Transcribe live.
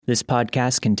This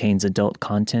podcast contains adult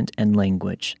content and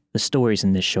language. The stories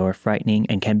in this show are frightening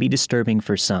and can be disturbing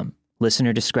for some.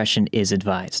 Listener discretion is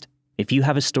advised. If you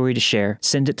have a story to share,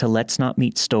 send it to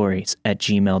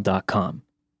letsnotmeetstories@gmail.com.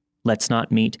 Let's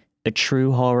Not Meet, a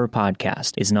true horror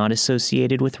podcast, is not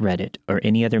associated with Reddit or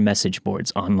any other message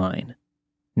boards online.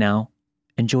 Now,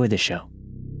 enjoy the show.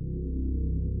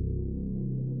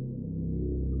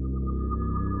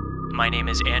 My name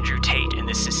is Andrew Tate, and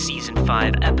this is Season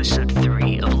 5, Episode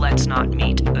 3 of Let's Not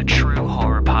Meet, a true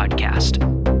horror podcast.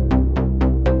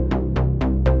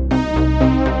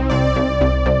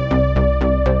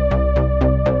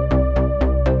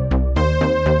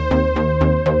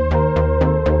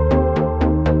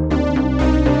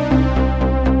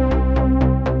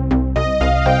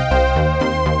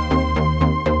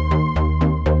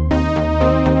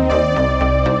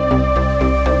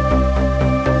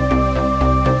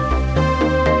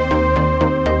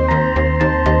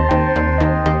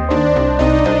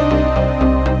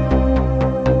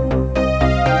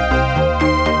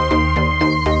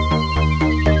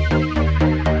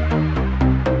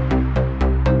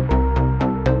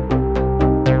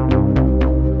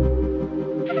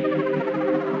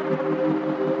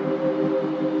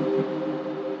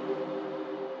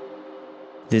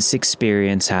 This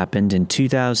experience happened in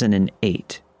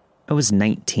 2008. I was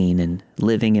 19 and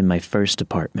living in my first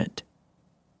apartment.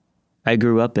 I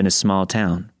grew up in a small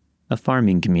town, a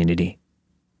farming community.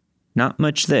 Not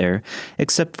much there,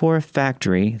 except for a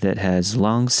factory that has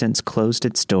long since closed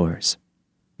its doors,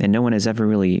 and no one has ever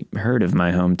really heard of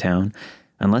my hometown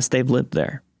unless they've lived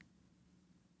there.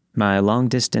 My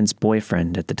long-distance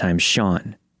boyfriend at the time,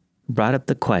 Sean, brought up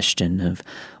the question of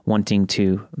wanting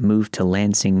to move to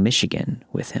Lansing, Michigan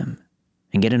with him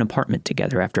and get an apartment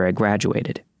together after I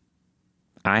graduated.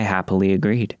 I happily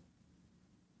agreed.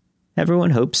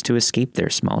 Everyone hopes to escape their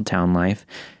small town life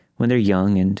when they're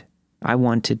young, and I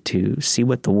wanted to see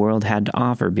what the world had to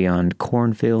offer beyond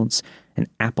cornfields and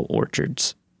apple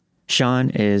orchards.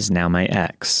 Sean is now my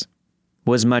ex,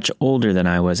 was much older than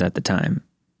I was at the time.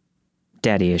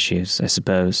 Daddy issues, I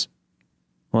suppose.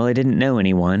 Well, I didn't know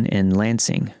anyone in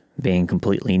Lansing, being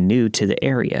completely new to the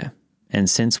area, and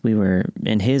since we were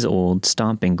in his old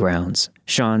stomping grounds,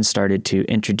 Sean started to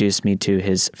introduce me to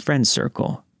his friend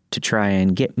circle to try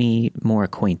and get me more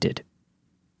acquainted.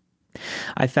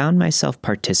 I found myself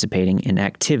participating in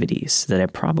activities that I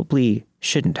probably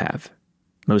shouldn't have.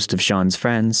 Most of Sean's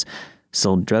friends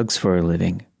sold drugs for a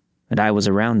living, and I was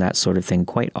around that sort of thing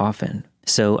quite often,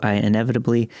 so I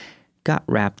inevitably got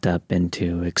wrapped up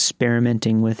into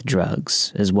experimenting with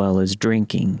drugs as well as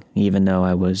drinking, even though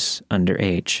I was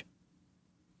underage.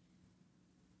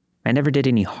 I never did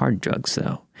any hard drugs,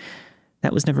 though.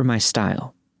 That was never my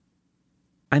style.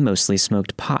 I mostly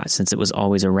smoked pot since it was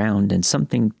always around and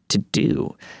something to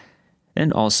do,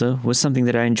 and also was something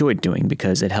that I enjoyed doing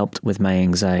because it helped with my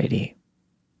anxiety.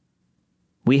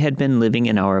 We had been living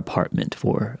in our apartment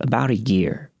for about a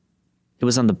year. It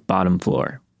was on the bottom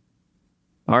floor.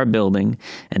 Our building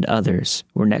and others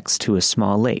were next to a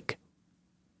small lake.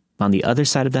 On the other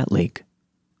side of that lake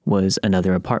was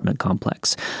another apartment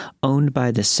complex, owned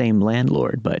by the same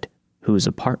landlord, but whose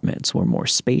apartments were more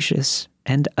spacious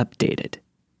and updated.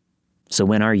 So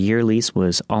when our year lease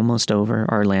was almost over,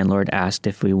 our landlord asked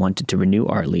if we wanted to renew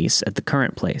our lease at the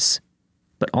current place,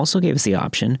 but also gave us the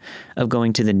option of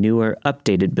going to the newer,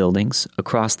 updated buildings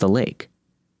across the lake.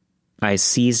 I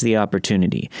seized the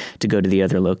opportunity to go to the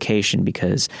other location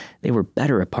because they were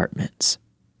better apartments.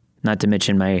 Not to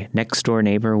mention my next-door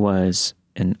neighbor was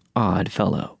an odd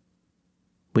fellow,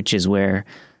 which is where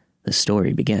the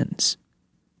story begins.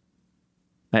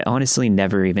 I honestly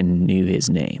never even knew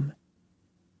his name.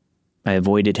 I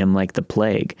avoided him like the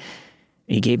plague.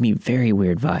 He gave me very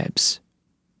weird vibes.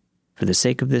 For the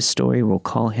sake of this story, we'll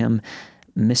call him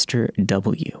Mr.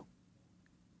 W.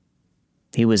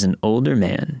 He was an older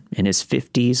man in his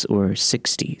 50s or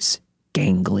 60s,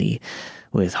 gangly,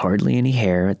 with hardly any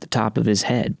hair at the top of his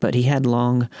head, but he had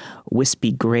long,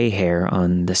 wispy gray hair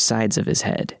on the sides of his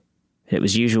head. It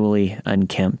was usually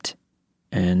unkempt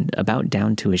and about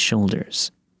down to his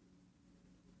shoulders.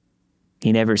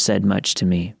 He never said much to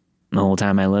me the whole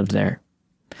time I lived there.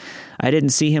 I didn't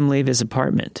see him leave his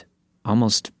apartment,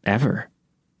 almost ever.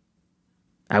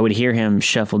 I would hear him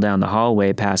shuffle down the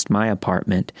hallway past my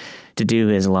apartment to do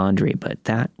his laundry, but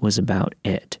that was about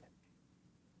it.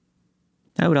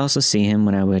 I would also see him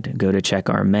when I would go to check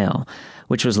our mail,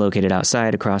 which was located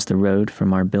outside across the road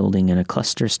from our building in a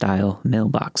cluster-style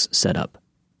mailbox setup.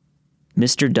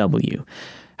 Mr. W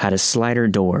had a slider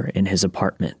door in his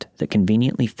apartment that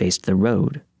conveniently faced the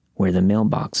road where the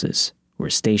mailboxes were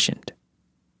stationed.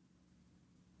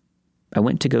 I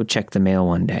went to go check the mail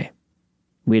one day.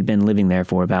 We had been living there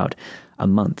for about a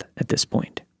month at this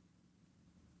point.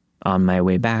 On my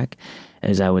way back,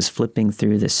 as I was flipping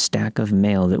through the stack of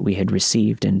mail that we had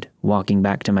received and walking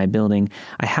back to my building,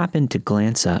 I happened to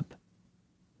glance up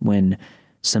when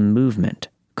some movement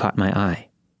caught my eye.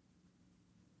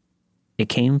 It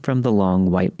came from the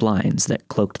long white blinds that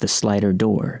cloaked the slider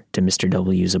door to Mr.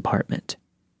 W's apartment.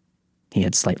 He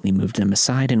had slightly moved them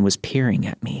aside and was peering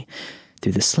at me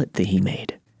through the slit that he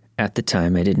made. At the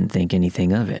time, I didn't think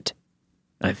anything of it.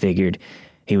 I figured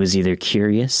he was either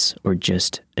curious or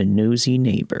just a nosy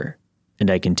neighbor, and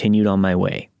I continued on my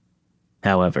way.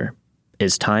 However,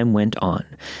 as time went on,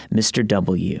 Mr.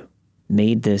 W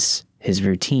made this his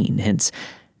routine, hence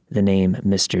the name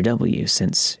Mr. W,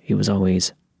 since he was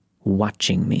always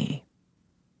watching me.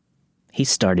 He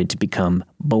started to become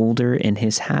bolder in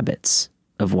his habits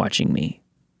of watching me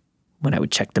when I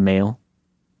would check the mail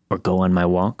or go on my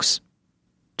walks,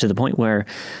 to the point where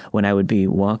when I would be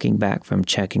walking back from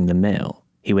checking the mail,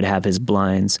 he would have his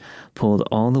blinds pulled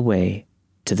all the way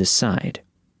to the side,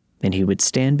 and he would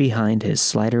stand behind his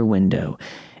slider window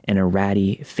in a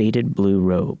ratty, faded blue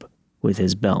robe with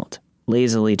his belt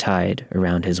lazily tied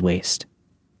around his waist.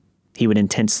 He would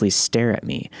intensely stare at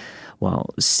me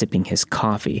while sipping his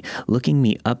coffee, looking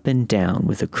me up and down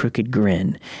with a crooked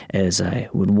grin as I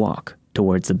would walk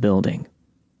towards the building.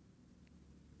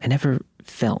 I never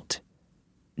felt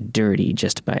dirty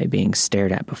just by being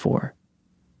stared at before,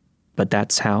 but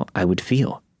that's how I would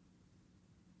feel.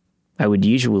 I would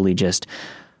usually just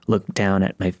look down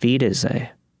at my feet as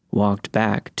I walked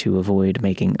back to avoid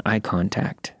making eye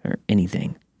contact or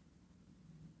anything.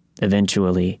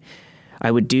 Eventually,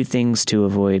 I would do things to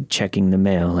avoid checking the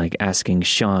mail, like asking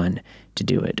Sean to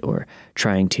do it or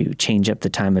trying to change up the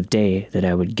time of day that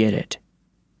I would get it.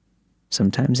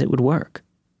 Sometimes it would work.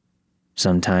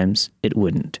 Sometimes it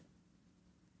wouldn't.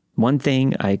 One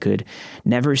thing I could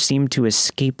never seem to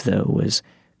escape, though, was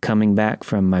coming back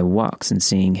from my walks and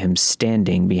seeing him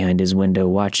standing behind his window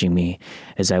watching me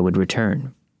as I would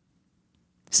return.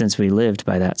 Since we lived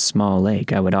by that small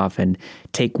lake, I would often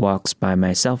take walks by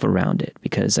myself around it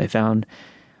because I found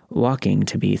walking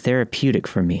to be therapeutic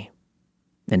for me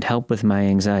and help with my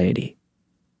anxiety.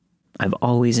 I've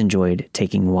always enjoyed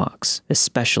taking walks,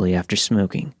 especially after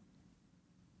smoking.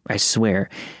 I swear,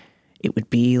 it would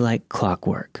be like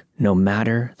clockwork. No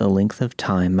matter the length of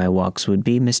time my walks would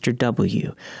be, Mr.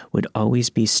 W would always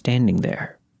be standing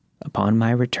there upon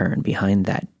my return behind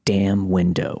that damn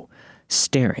window,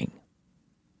 staring.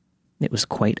 It was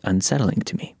quite unsettling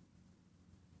to me.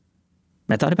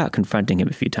 I thought about confronting him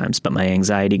a few times, but my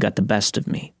anxiety got the best of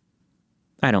me.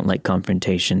 I don't like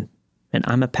confrontation, and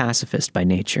I'm a pacifist by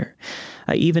nature.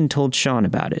 I even told Sean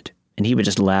about it, and he would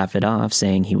just laugh it off,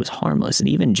 saying he was harmless, and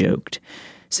even joked,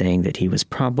 saying that he was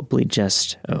probably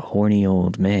just a horny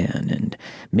old man, and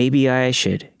maybe I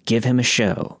should give him a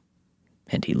show,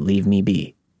 and he'd leave me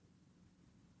be.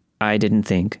 I didn't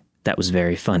think that was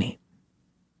very funny.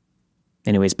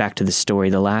 Anyways, back to the story.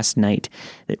 The last night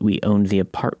that we owned the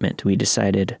apartment, we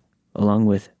decided, along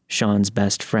with Sean's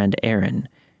best friend Aaron,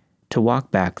 to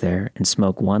walk back there and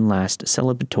smoke one last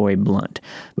celebratory blunt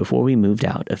before we moved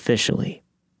out officially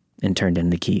and turned in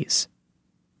the keys.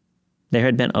 There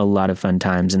had been a lot of fun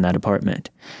times in that apartment,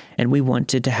 and we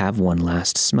wanted to have one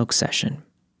last smoke session.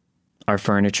 Our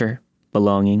furniture,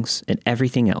 belongings, and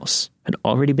everything else had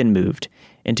already been moved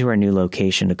into our new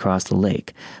location across the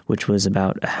lake, which was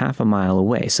about a half a mile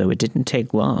away, so it didn't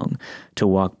take long to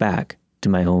walk back to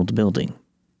my old building.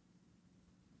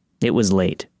 It was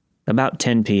late, about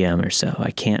 10 p.m. or so.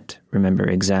 I can't remember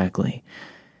exactly.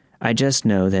 I just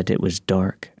know that it was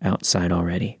dark outside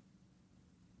already.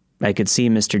 I could see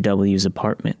Mr. W's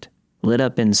apartment lit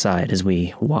up inside as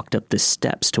we walked up the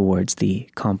steps towards the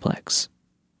complex.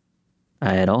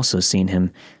 I had also seen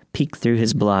him peek through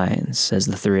his blinds as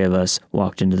the three of us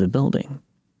walked into the building.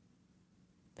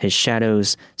 His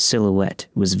shadow's silhouette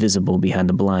was visible behind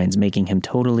the blinds, making him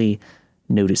totally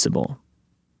noticeable.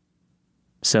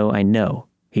 So I know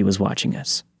he was watching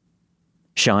us.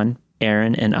 Sean,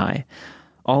 Aaron, and I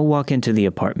all walk into the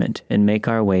apartment and make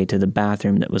our way to the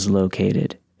bathroom that was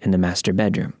located in the master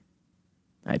bedroom.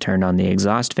 I turned on the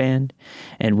exhaust fan,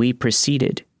 and we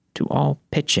proceeded to all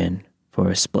pitch in for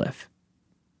a spliff.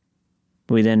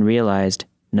 We then realized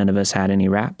none of us had any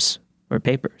wraps or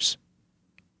papers.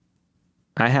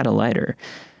 I had a lighter,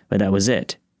 but that was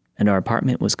it, and our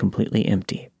apartment was completely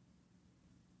empty.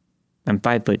 I'm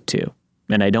 5'2",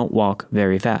 and I don't walk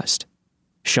very fast.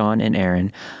 Sean and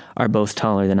Aaron are both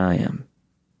taller than I am.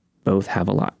 Both have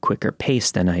a lot quicker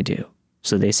pace than I do,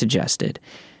 so they suggested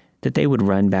that they would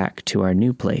run back to our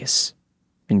new place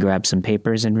and grab some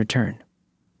papers and return.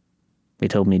 They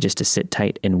told me just to sit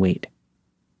tight and wait.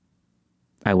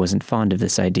 I wasn't fond of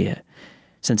this idea,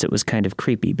 since it was kind of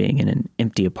creepy being in an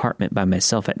empty apartment by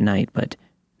myself at night, but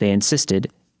they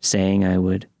insisted, saying I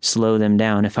would slow them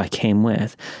down if I came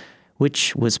with,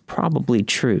 which was probably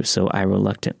true, so I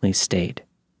reluctantly stayed.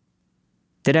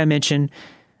 Did I mention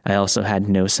I also had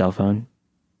no cell phone?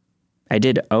 I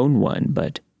did own one,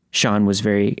 but Sean was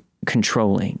very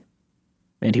controlling,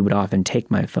 and he would often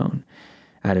take my phone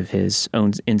out of his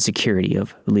own insecurity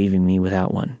of leaving me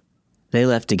without one. They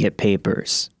left to get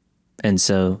papers, and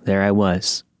so there I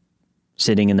was,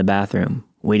 sitting in the bathroom,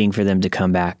 waiting for them to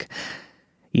come back.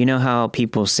 You know how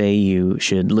people say you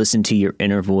should listen to your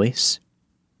inner voice?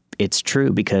 It's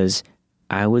true, because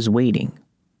I was waiting,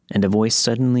 and a voice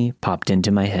suddenly popped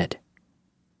into my head.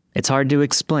 It's hard to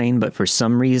explain, but for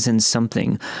some reason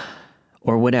something,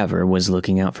 or whatever, was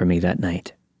looking out for me that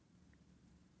night.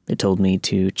 It told me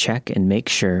to check and make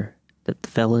sure that the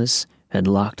fellas had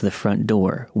locked the front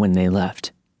door when they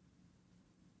left.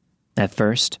 At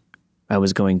first, I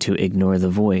was going to ignore the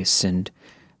voice and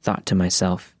thought to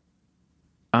myself,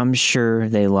 I'm sure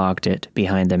they locked it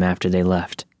behind them after they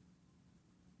left.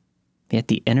 Yet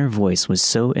the inner voice was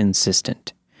so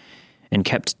insistent and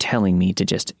kept telling me to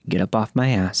just get up off my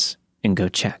ass and go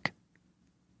check.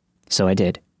 So I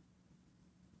did.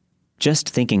 Just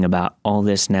thinking about all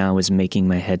this now is making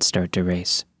my head start to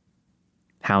race.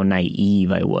 How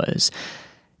naive I was,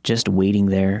 just waiting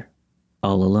there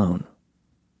all alone,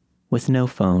 with no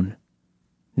phone,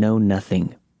 no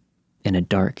nothing, in a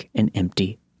dark and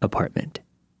empty apartment.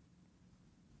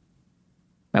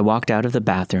 I walked out of the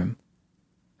bathroom,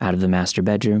 out of the master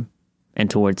bedroom, and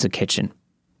towards the kitchen,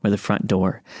 where the front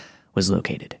door was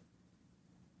located.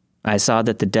 I saw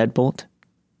that the deadbolt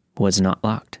was not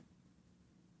locked.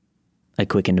 I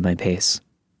quickened my pace.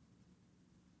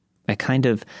 I kind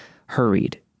of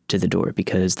hurried to the door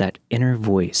because that inner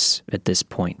voice at this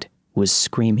point was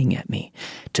screaming at me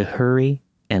to hurry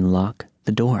and lock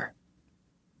the door.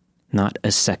 Not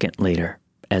a second later,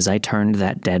 as I turned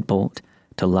that deadbolt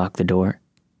to lock the door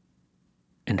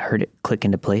and heard it click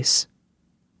into place,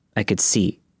 I could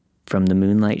see from the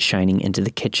moonlight shining into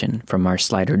the kitchen from our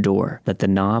slider door that the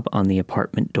knob on the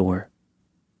apartment door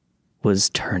was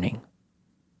turning.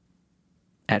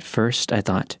 At first, I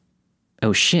thought,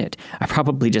 oh shit, I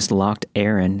probably just locked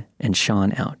Aaron and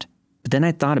Sean out. But then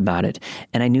I thought about it,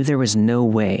 and I knew there was no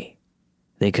way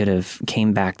they could have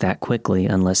came back that quickly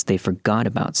unless they forgot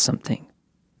about something.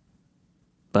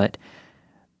 But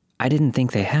I didn't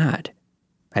think they had.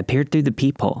 I peered through the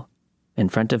peephole in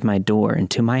front of my door, and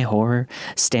to my horror,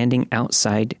 standing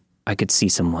outside, I could see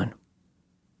someone.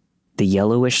 The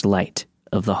yellowish light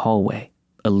of the hallway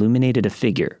illuminated a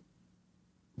figure,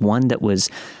 one that was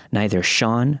neither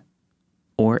Sean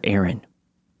or Aaron.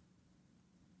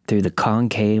 Through the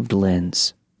concaved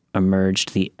lens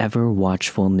emerged the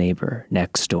ever-watchful neighbor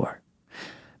next door,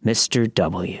 Mr.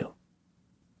 W.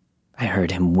 I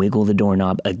heard him wiggle the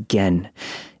doorknob again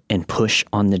and push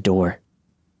on the door.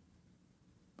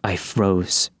 I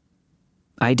froze.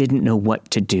 I didn't know what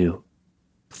to do.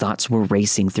 Thoughts were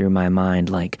racing through my mind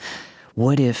like,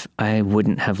 what if I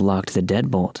wouldn't have locked the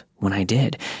deadbolt when I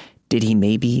did? Did he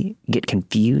maybe get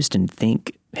confused and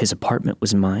think his apartment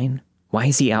was mine? Why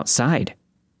is he outside?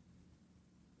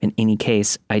 In any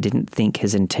case, I didn't think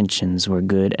his intentions were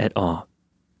good at all.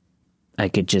 I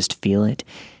could just feel it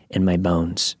in my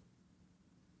bones.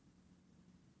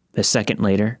 A second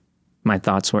later, my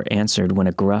thoughts were answered when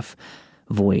a gruff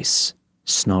voice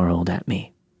snarled at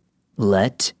me.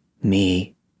 Let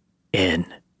me in.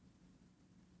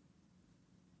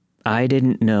 I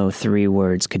didn't know 3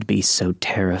 words could be so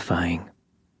terrifying.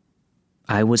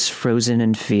 I was frozen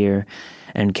in fear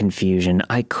and confusion.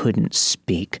 I couldn't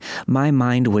speak. My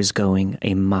mind was going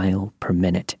a mile per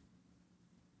minute.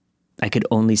 I could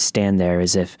only stand there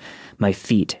as if my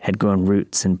feet had grown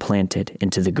roots and planted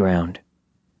into the ground.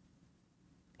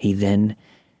 He then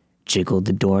jiggled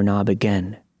the doorknob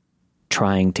again,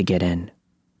 trying to get in.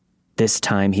 This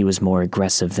time he was more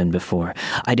aggressive than before.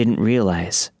 I didn't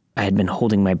realize I had been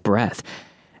holding my breath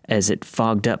as it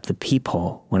fogged up the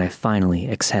peephole when I finally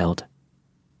exhaled.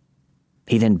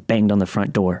 He then banged on the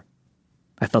front door.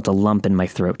 I felt a lump in my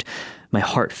throat. My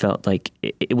heart felt like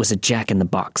it was a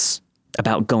jack-in-the-box,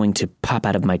 about going to pop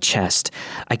out of my chest.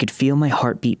 I could feel my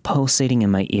heartbeat pulsating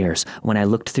in my ears when I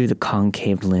looked through the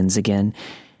concave lens again,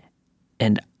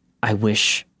 and I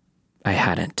wish I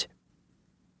hadn't.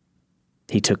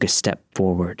 He took a step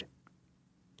forward,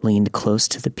 leaned close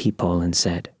to the peephole and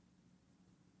said,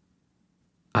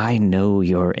 I know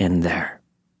you're in there.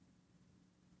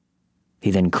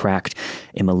 He then cracked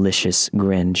a malicious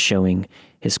grin, showing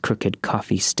his crooked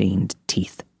coffee-stained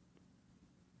teeth.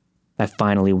 I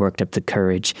finally worked up the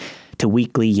courage to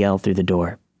weakly yell through the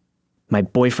door, "My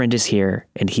boyfriend is here,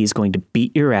 and he's going to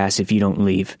beat your ass if you don't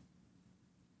leave."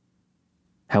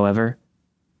 However,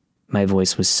 my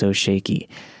voice was so shaky,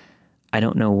 I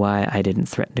don't know why I didn't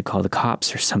threaten to call the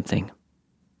cops or something.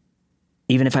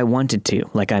 Even if I wanted to,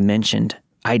 like I mentioned,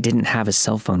 I didn't have a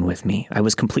cell phone with me. I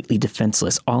was completely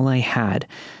defenseless. All I had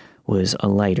was a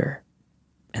lighter,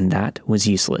 and that was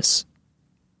useless.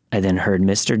 I then heard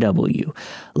Mr. W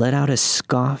let out a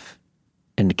scoff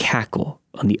and cackle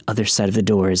on the other side of the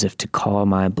door as if to call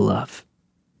my bluff.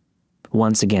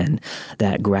 Once again,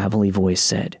 that gravelly voice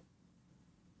said,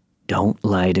 "Don't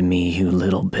lie to me, you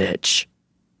little bitch.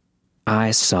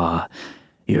 I saw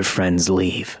your friends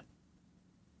leave."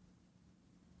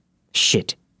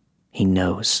 Shit, he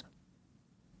knows.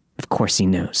 Of course he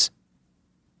knows.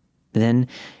 Then,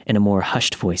 in a more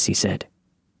hushed voice, he said,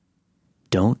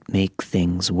 "Don't make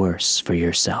things worse for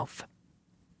yourself."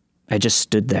 I just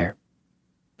stood there,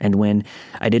 and when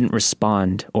I didn't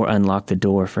respond or unlock the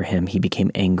door for him, he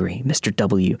became angry. Mr.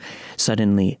 W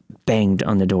suddenly banged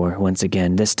on the door once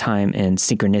again. This time, in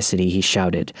synchronicity, he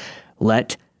shouted,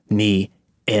 "Let me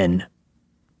in."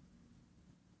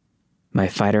 My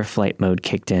fight-or-flight mode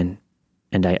kicked in,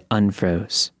 and I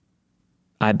unfroze.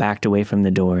 I backed away from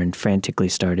the door and frantically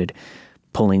started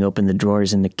pulling open the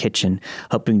drawers in the kitchen,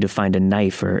 hoping to find a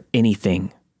knife or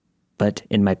anything. But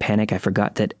in my panic, I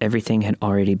forgot that everything had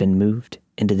already been moved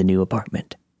into the new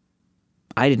apartment.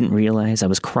 I didn't realize I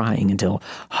was crying until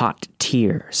hot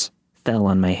tears fell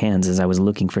on my hands as I was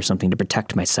looking for something to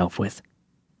protect myself with.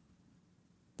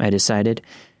 I decided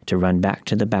to run back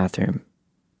to the bathroom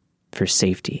for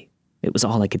safety. It was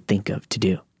all I could think of to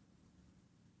do.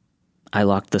 I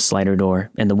locked the slider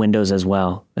door and the windows as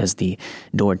well as the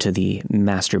door to the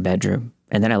master bedroom.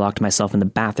 And then I locked myself in the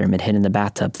bathroom and hid in the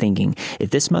bathtub thinking, if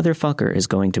this motherfucker is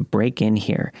going to break in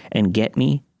here and get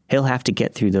me, he'll have to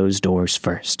get through those doors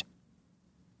first.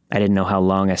 I didn't know how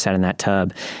long I sat in that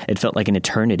tub. It felt like an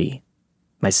eternity.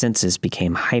 My senses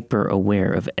became hyper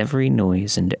aware of every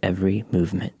noise and every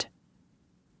movement.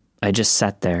 I just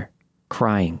sat there,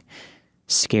 crying,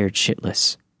 scared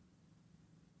shitless.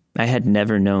 I had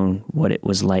never known what it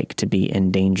was like to be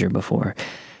in danger before,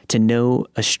 to know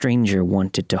a stranger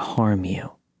wanted to harm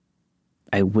you.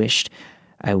 I wished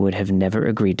I would have never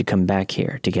agreed to come back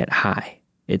here to get high.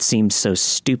 It seemed so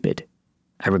stupid.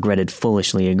 I regretted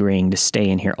foolishly agreeing to stay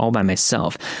in here all by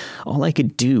myself. All I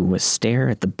could do was stare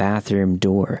at the bathroom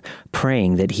door,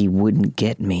 praying that he wouldn't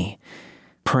get me,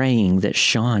 praying that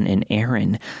Sean and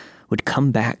Aaron would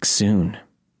come back soon.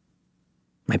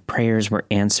 My prayers were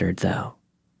answered, though.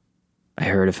 I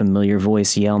heard a familiar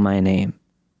voice yell my name.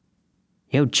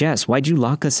 "Yo, Jess, why'd you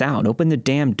lock us out? Open the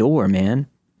damn door, man."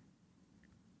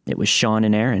 It was Sean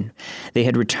and Aaron. They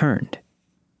had returned.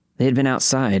 They had been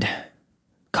outside,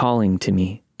 calling to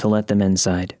me to let them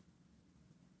inside.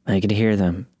 I could hear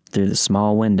them through the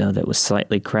small window that was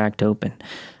slightly cracked open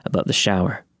above the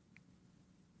shower.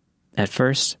 At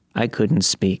first, I couldn't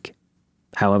speak.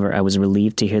 However, I was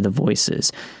relieved to hear the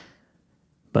voices,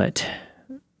 but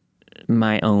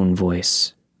my own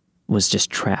voice was just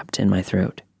trapped in my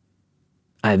throat.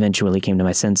 I eventually came to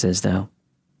my senses, though,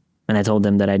 and I told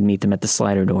them that I'd meet them at the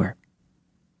slider door.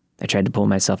 I tried to pull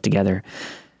myself together,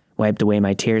 wiped away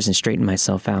my tears and straightened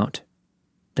myself out,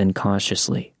 then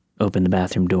cautiously opened the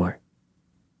bathroom door.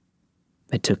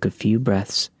 I took a few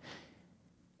breaths,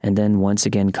 and then once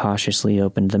again cautiously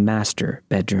opened the master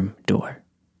bedroom door,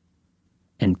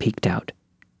 and peeked out,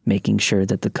 making sure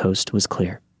that the coast was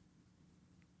clear.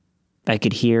 I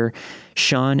could hear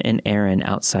Sean and Aaron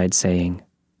outside saying,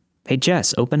 "Hey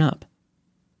Jess, open up."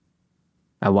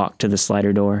 I walked to the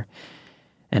slider door,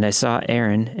 and I saw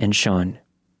Aaron and Sean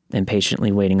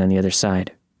impatiently waiting on the other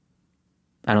side.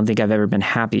 I don't think I've ever been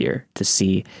happier to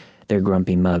see their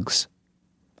grumpy mugs.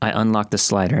 I unlocked the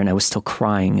slider, and I was still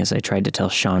crying as I tried to tell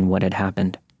Sean what had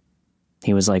happened.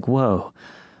 He was like, whoa,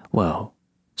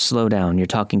 slow down, you're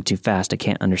talking too fast, I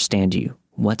can't understand you.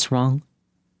 What's wrong?"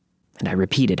 And I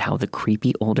repeated how the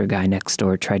creepy older guy next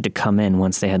door tried to come in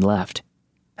once they had left.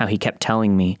 How he kept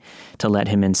telling me to let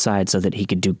him inside so that he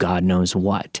could do God knows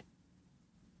what.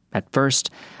 At first,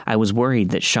 I was worried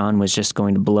that Sean was just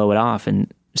going to blow it off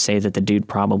and say that the dude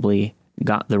probably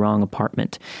got the wrong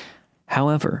apartment.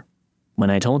 However, when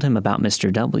I told him about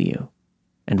Mr. W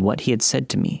and what he had said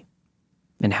to me,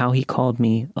 and how he called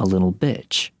me a little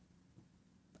bitch,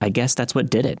 I guess that's what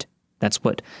did it. That's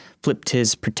what flipped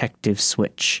his protective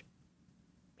switch.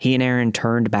 He and Aaron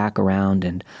turned back around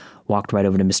and walked right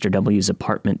over to Mr. W's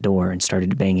apartment door and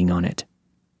started banging on it.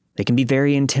 They can be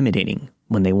very intimidating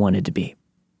when they wanted to be.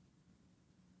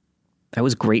 I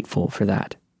was grateful for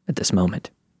that at this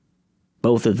moment.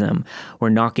 Both of them were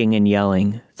knocking and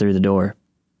yelling through the door.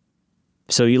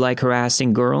 "So you like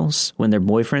harassing girls when their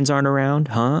boyfriends aren't around,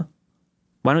 huh?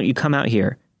 Why don't you come out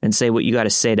here and say what you got to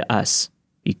say to us,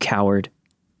 you coward?"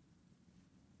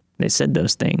 They said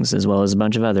those things, as well as a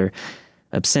bunch of other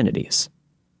obscenities.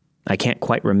 I can't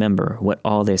quite remember what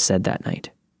all they said that night.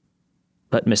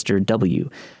 But Mr. W.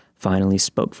 finally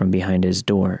spoke from behind his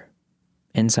door,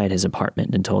 inside his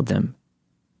apartment, and told them,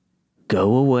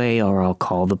 "Go away or I'll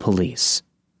call the police."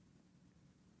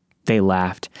 They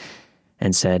laughed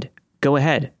and said, "Go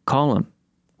ahead, call them.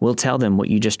 We'll tell them what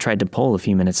you just tried to pull a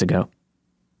few minutes ago."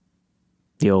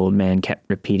 The old man kept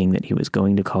repeating that he was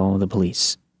going to call the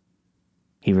police.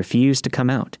 He refused to come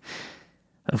out,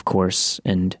 of course,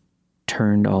 and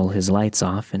turned all his lights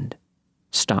off and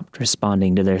stopped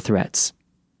responding to their threats.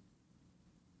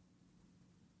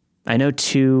 I know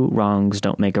two wrongs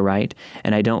don't make a right,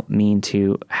 and I don't mean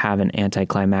to have an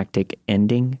anticlimactic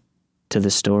ending to the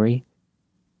story,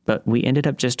 but we ended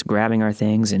up just grabbing our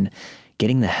things and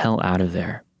getting the hell out of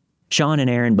there. Sean and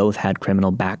Aaron both had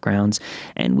criminal backgrounds,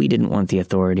 and we didn't want the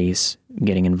authorities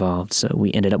getting involved, so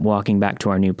we ended up walking back to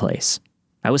our new place.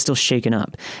 I was still shaken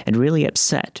up and really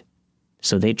upset,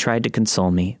 so they tried to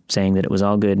console me, saying that it was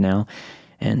all good now,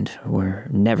 and we're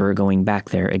never going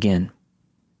back there again.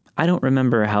 I don't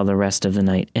remember how the rest of the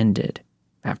night ended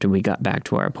after we got back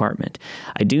to our apartment.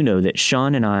 I do know that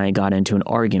Sean and I got into an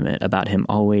argument about him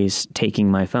always taking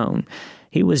my phone.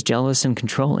 He was jealous and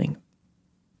controlling.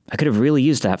 I could have really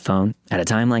used that phone at a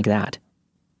time like that.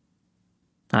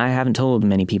 I haven't told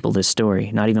many people this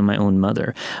story, not even my own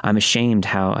mother. I'm ashamed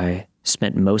how I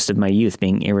spent most of my youth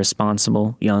being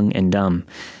irresponsible, young, and dumb.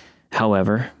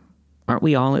 However, aren't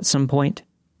we all at some point?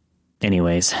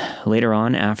 Anyways, later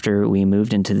on, after we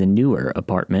moved into the newer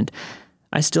apartment,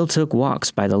 I still took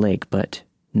walks by the lake, but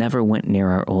never went near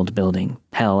our old building.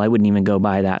 Hell, I wouldn't even go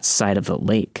by that side of the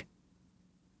lake.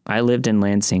 I lived in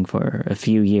Lansing for a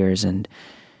few years, and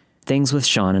things with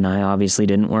Sean and I obviously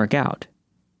didn't work out,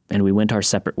 and we went our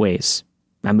separate ways.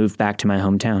 I moved back to my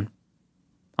hometown.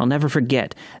 I'll never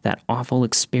forget that awful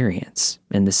experience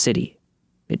in the city.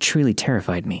 It truly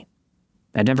terrified me.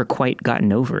 I'd never quite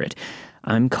gotten over it.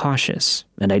 I'm cautious,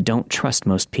 and I don't trust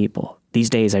most people.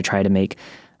 These days I try to make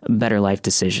better life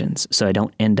decisions so I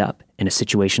don't end up in a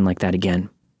situation like that again.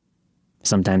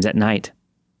 Sometimes at night,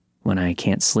 when I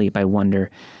can't sleep, I wonder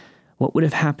what would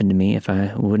have happened to me if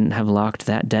I wouldn't have locked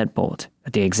that deadbolt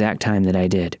at the exact time that I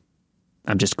did.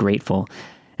 I'm just grateful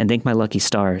and thank my lucky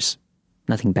stars.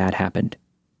 Nothing bad happened.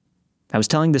 I was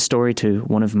telling this story to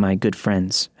one of my good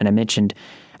friends, and I mentioned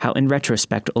how in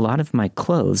retrospect a lot of my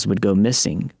clothes would go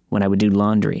missing when I would do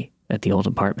laundry at the old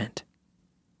apartment.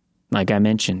 Like I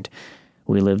mentioned,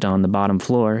 we lived on the bottom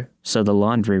floor, so the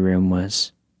laundry room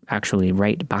was actually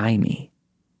right by me.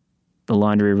 The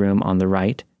laundry room on the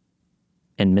right,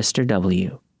 and Mr.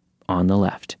 W on the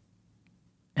left,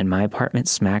 and my apartment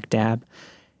smack dab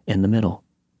in the middle.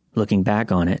 Looking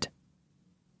back on it,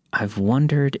 I've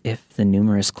wondered if the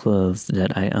numerous clothes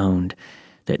that I owned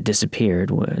that disappeared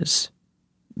was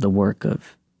the work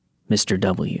of Mr.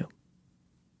 W.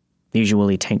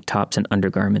 Usually tank tops and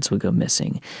undergarments would go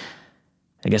missing.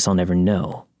 I guess I'll never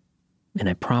know, and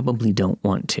I probably don't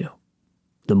want to.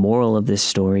 The moral of this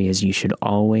story is you should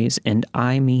always, and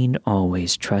I mean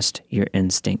always, trust your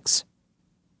instincts.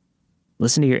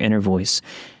 Listen to your inner voice,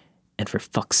 and for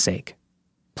fuck's sake,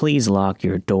 please lock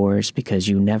your doors because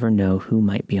you never know who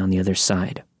might be on the other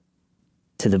side.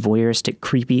 To the voyeuristic,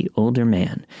 creepy older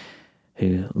man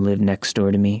who lived next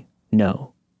door to me,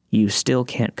 no, you still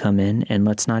can't come in, and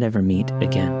let's not ever meet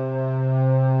again.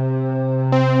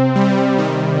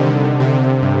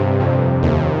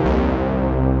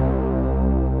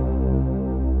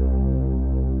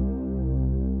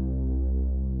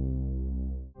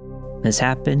 This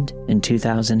happened in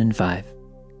 2005.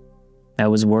 I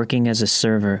was working as a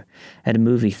server at a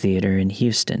movie theater in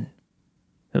Houston.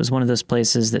 It was one of those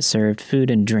places that served food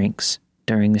and drinks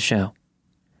during the show.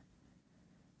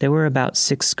 There were about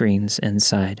 6 screens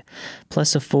inside,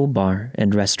 plus a full bar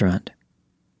and restaurant.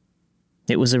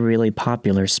 It was a really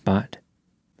popular spot,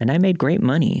 and I made great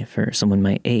money for someone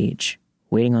my age,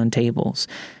 waiting on tables.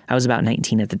 I was about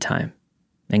 19 at the time,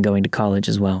 and going to college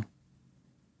as well.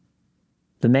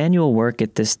 The manual work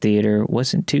at this theater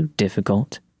wasn't too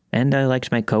difficult, and I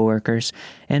liked my coworkers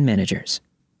and managers.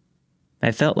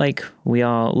 I felt like we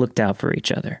all looked out for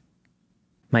each other.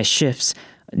 My shifts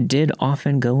did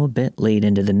often go a bit late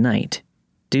into the night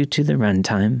due to the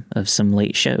runtime of some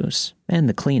late shows and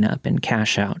the cleanup and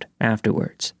cash out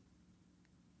afterwards.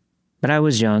 But I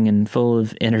was young and full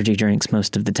of energy drinks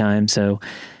most of the time, so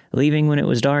Leaving when it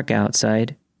was dark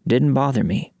outside didn't bother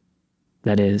me.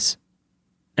 That is,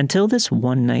 until this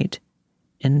one night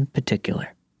in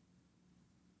particular.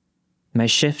 My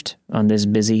shift on this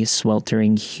busy,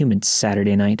 sweltering, humid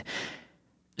Saturday night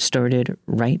started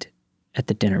right at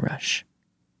the dinner rush.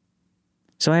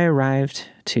 So I arrived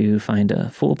to find a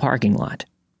full parking lot.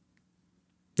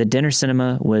 The dinner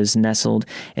cinema was nestled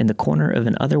in the corner of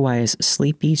an otherwise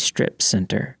sleepy strip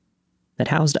center that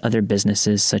housed other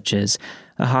businesses such as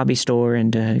a hobby store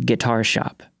and a guitar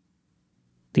shop.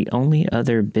 The only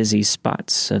other busy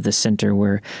spots of the center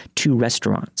were 2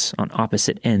 restaurants on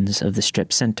opposite ends of the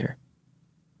strip center,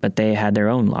 but they had their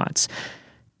own lots.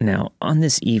 Now, on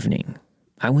this evening,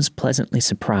 I was pleasantly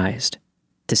surprised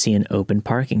to see an open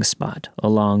parking spot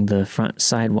along the front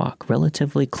sidewalk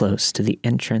relatively close to the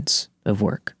entrance of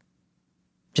work.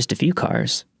 Just a few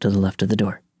cars to the left of the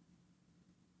door.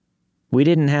 We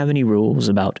didn't have any rules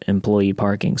about employee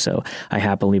parking, so I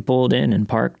happily pulled in and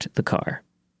parked the car.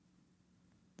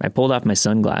 I pulled off my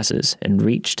sunglasses and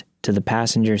reached to the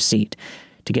passenger seat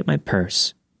to get my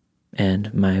purse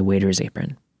and my waiter's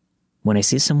apron when I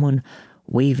see someone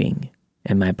waving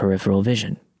in my peripheral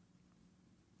vision.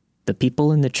 The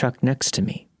people in the truck next to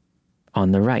me,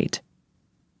 on the right,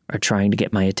 are trying to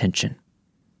get my attention.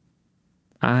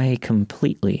 I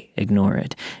completely ignore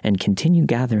it and continue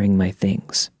gathering my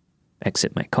things,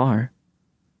 exit my car,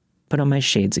 put on my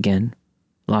shades again,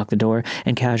 lock the door,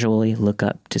 and casually look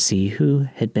up to see who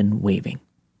had been waving.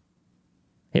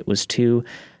 It was 2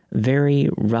 very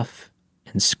rough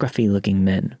and scruffy-looking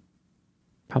men,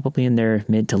 probably in their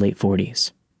mid to late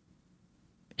 40s,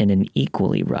 in an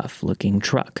equally rough-looking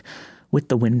truck with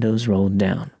the windows rolled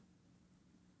down.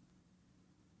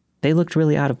 They looked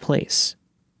really out of place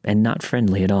and not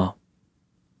friendly at all.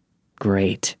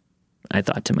 Great, I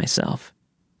thought to myself.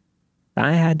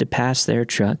 I had to pass their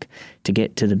truck to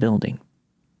get to the building.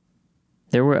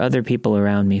 There were other people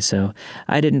around me, so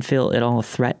I didn't feel at all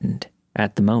threatened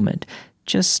at the moment,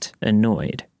 just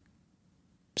annoyed.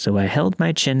 So I held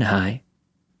my chin high,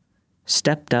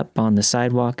 stepped up on the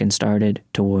sidewalk, and started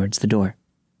towards the door.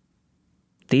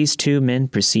 These 2 men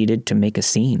proceeded to make a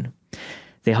scene.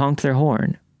 They honked their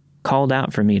horn, called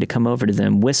out for me to come over to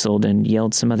them, whistled, and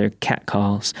yelled some other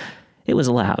catcalls. It was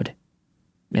loud,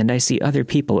 and I see other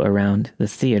people around the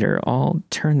theater all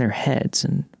turn their heads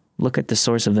and look at the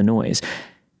source of the noise.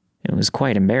 It was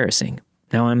quite embarrassing.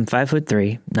 Now I'm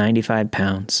 5'3", 95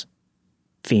 pounds,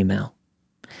 female.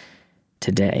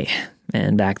 Today,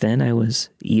 and back then I was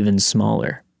even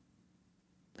smaller.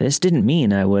 This didn't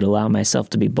mean I would allow myself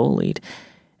to be bullied,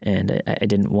 and I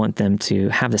didn't want them to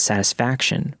have the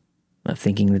satisfaction of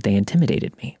thinking that they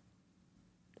intimidated me.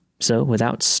 So,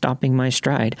 without stopping my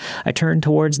stride, I turned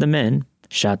towards the men,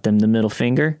 shot them the middle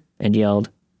finger, and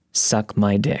yelled, "Suck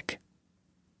my dick."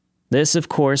 This, of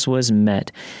course, was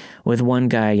met with one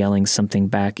guy yelling something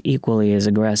back equally as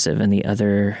aggressive and the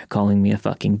other calling me a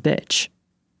fucking bitch.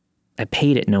 I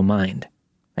paid it no mind.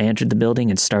 I entered the building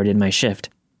and started my shift.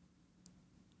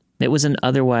 It was an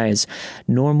otherwise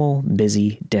normal,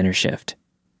 busy dinner shift,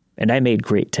 and I made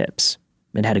great tips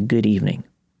and had a good evening.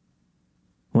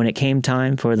 When it came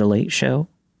time for the late show,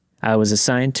 I was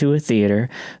assigned to a theater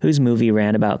whose movie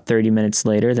ran about 30 minutes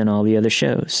later than all the other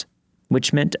shows,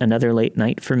 which meant another late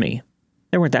night for me.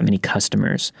 There weren't that many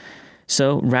customers,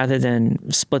 so rather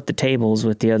than split the tables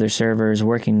with the other servers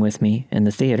working with me in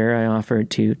the theater, I offered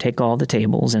to take all the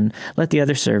tables and let the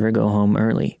other server go home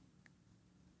early.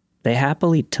 They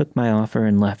happily took my offer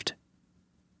and left.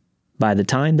 By the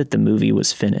time that the movie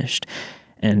was finished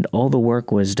and all the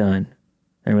work was done,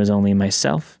 there was only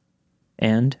myself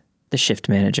and the shift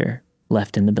manager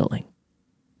left in the building.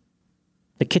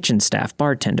 The kitchen staff,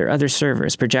 bartender, other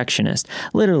servers, projectionist,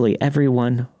 literally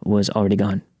everyone was already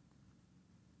gone.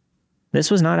 This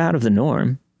was not out of the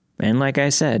norm, and like I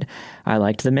said, I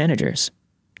liked the managers.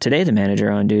 Today the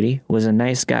manager on duty was a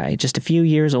nice guy, just a few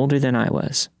years older than I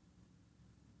was.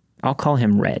 I'll call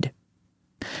him Red.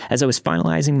 As I was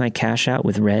finalizing my cash out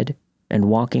with Red and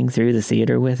walking through the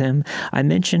theater with him, I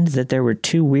mentioned that there were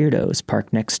 2 weirdos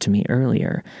parked next to me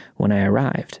earlier when I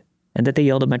arrived, and that they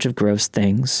yelled a bunch of gross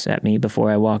things at me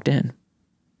before I walked in.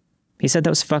 He said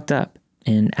that was fucked up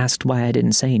and asked why I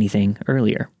didn't say anything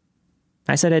earlier.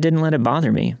 I said I didn't let it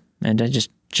bother me, and I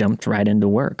just jumped right into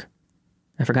work.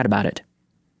 I forgot about it.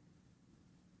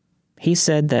 He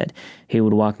said that he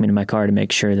would walk me to my car to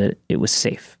make sure that it was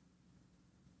safe.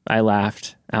 I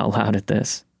laughed out loud at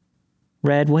this.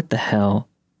 Red, what the hell?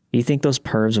 You think those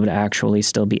pervs would actually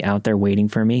still be out there waiting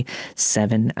for me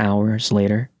 7 hours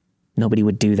later? Nobody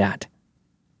would do that.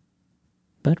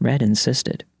 But Red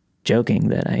insisted. joking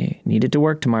that I needed to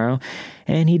work tomorrow,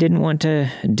 and he didn't want to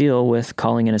deal with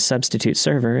calling in a substitute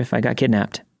server if I got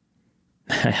kidnapped.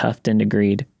 I huffed and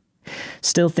agreed,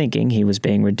 still thinking he was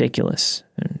being ridiculous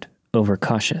and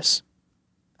overcautious.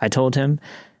 I told him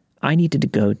I needed to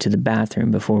go to the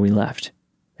bathroom before we left,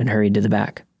 and hurried to the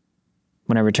back.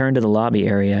 When I returned to the lobby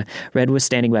area, Red was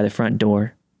standing by the front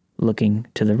door, looking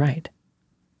to the right.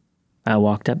 I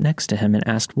walked up next to him and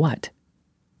asked what.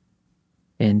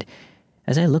 And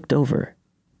as I looked over,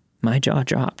 my jaw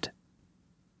dropped.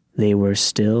 They were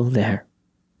still there.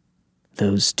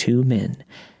 Those two men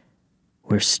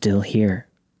were still here,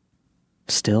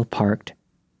 still parked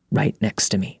right next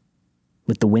to me,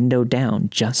 with the window down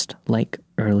just like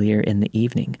earlier in the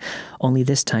evening, only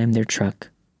this time their truck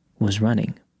was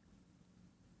running,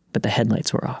 but the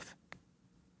headlights were off.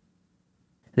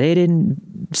 They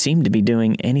didn't seem to be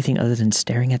doing anything other than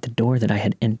staring at the door that I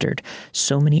had entered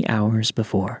so many hours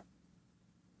before.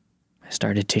 I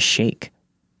started to shake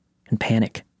and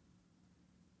panic.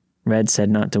 Red said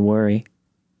not to worry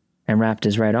and wrapped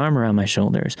his right arm around my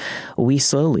shoulders. We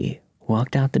slowly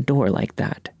walked out the door like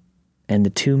that, and the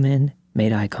two men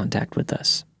made eye contact with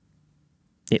us.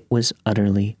 It was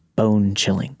utterly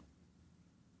bone-chilling.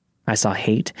 I saw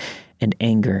hate and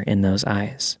anger in those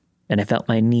eyes, and I felt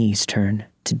my knees turn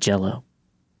to jello.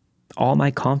 All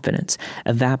my confidence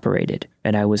evaporated,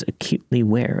 and I was acutely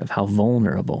aware of how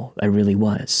vulnerable I really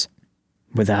was.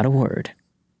 Without a word,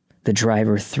 the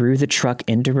driver threw the truck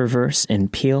into reverse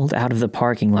and peeled out of the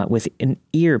parking lot with an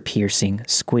ear-piercing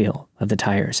squeal of the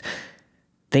tires.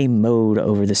 They mowed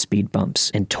over the speed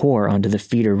bumps and tore onto the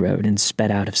feeder road and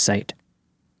sped out of sight.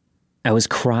 I was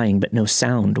crying, but no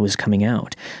sound was coming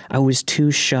out. I was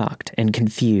too shocked and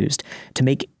confused to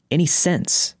make any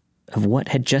sense of what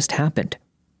had just happened.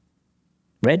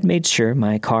 Red made sure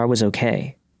my car was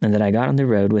okay and that I got on the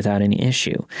road without any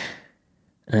issue,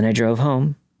 and I drove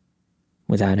home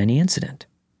without any incident.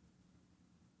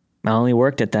 I only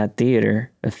worked at that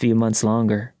theater a few months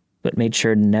longer, but made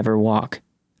sure to never walk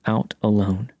out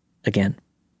alone again.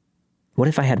 What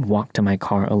if I had walked to my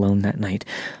car alone that night?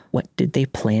 What did they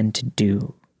plan to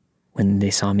do when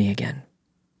they saw me again?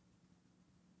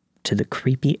 To the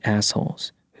creepy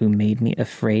assholes who made me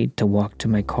afraid to walk to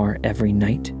my car every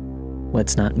night,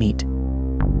 let's not meet.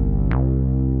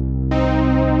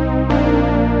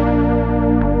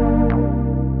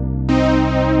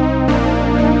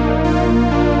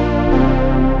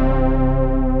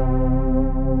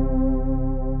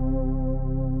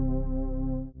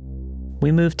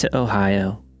 We moved to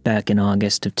Ohio back in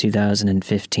August of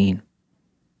 2015.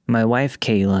 My wife,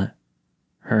 Kayla,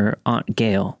 her Aunt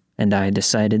Gail, and I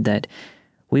decided that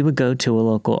we would go to a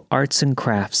local arts and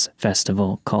crafts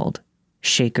festival called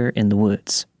Shaker in the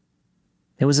Woods.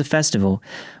 It was a festival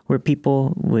where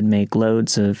people would make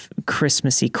loads of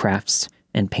Christmassy crafts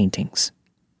and paintings.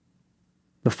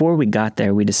 Before we got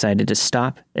there, we decided to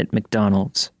stop at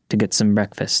McDonald's to get some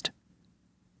breakfast.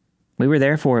 We were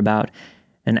there for about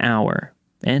an hour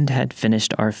and had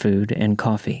finished our food and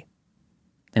coffee,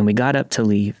 and we got up to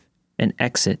leave and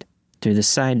exit through the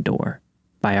side door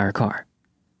by our car.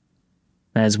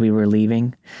 As we were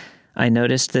leaving, I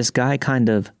noticed this guy kind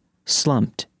of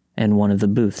slumped in one of the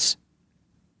booths.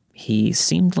 He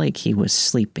seemed like he was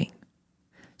sleeping,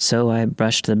 so I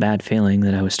brushed the bad feeling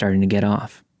that I was starting to get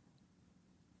off.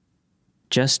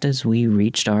 Just as we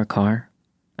reached our car,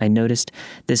 I noticed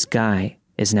this guy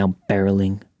is now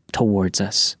barreling towards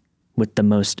us with the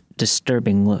most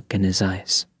disturbing look in his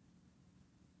eyes.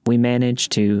 We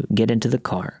managed to get into the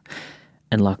car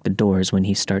and lock the doors when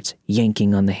he starts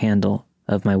yanking on the handle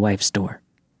of my wife's door.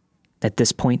 At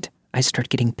this point, I start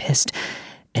getting pissed,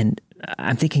 and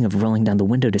I'm thinking of rolling down the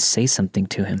window to say something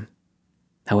to him.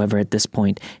 However, at this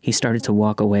point, he started to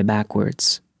walk away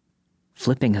backwards,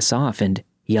 flipping us off and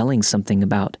yelling something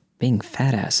about being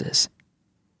fat asses.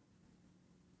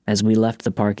 As we left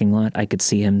the parking lot, I could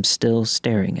see him still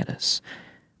staring at us,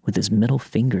 with his middle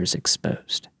fingers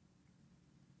exposed.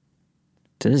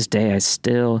 To this day, I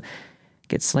still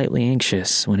get slightly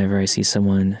anxious whenever I see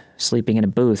someone sleeping in a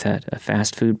booth at a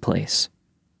fast food place.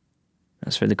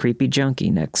 As for the creepy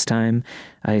junkie, next time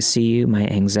I see you, my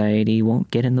anxiety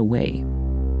won't get in the way.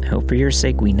 I hope for your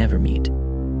sake we never meet.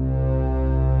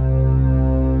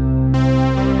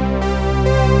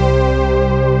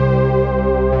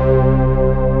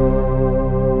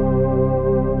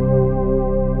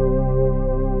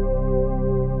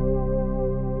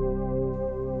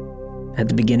 At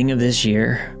the beginning of this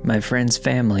year, my friend's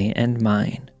family and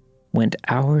mine went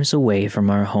hours away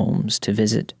from our homes to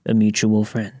visit a mutual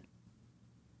friend.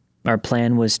 Our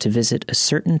plan was to visit a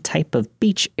certain type of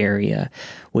beach area,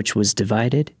 which was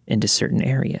divided into certain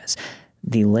areas.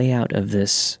 the layout of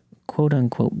this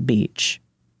quote-unquote beach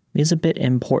is a bit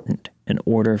important in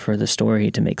order for the story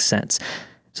to make sense.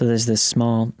 So there's this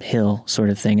small hill sort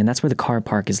of thing, and that's where the car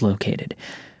park is located.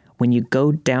 When you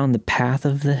go down the path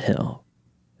of the hill,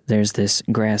 there's this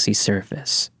grassy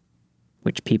surface,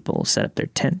 which people set up their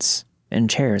tents and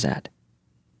chairs at.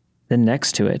 Then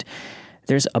next to it,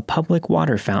 there's a public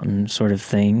water fountain sort of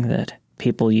thing that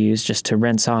people use just to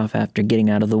rinse off after getting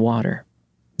out of the water.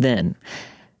 Then,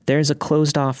 there's a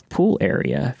closed-off pool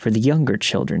area for the younger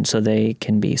children so they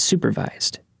can be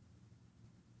supervised.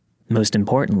 Most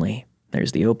importantly,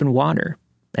 there's the open water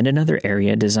and another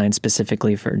area designed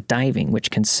specifically for diving,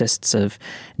 which consists of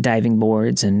diving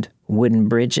boards and wooden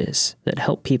bridges that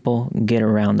help people get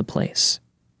around the place,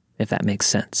 if that makes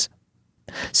sense.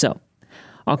 So,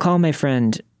 I'll call my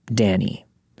friend Danny,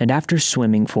 and after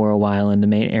swimming for a while in the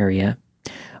main area,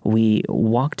 we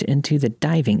walked into the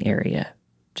diving area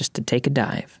just to take a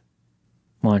dive,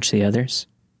 watch the others,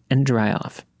 and dry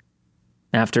off.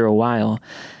 After a while,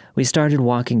 we started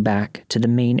walking back to the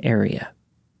main area.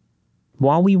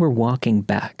 While we were walking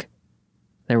back,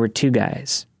 there were two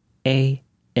guys, A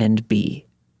and B,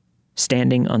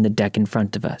 standing on the deck in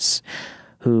front of us,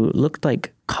 who looked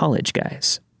like college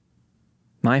guys.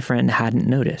 My friend hadn't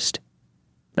noticed,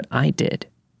 but I did.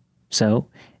 So,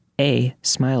 A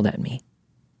smiled at me.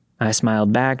 I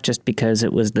smiled back just because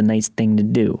it was the nice thing to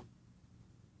do.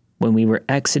 When we were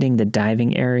exiting the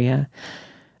diving area,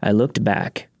 I looked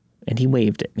back, and he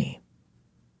waved at me.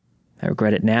 I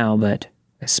regret it now, but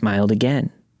I smiled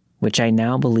again, which I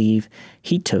now believe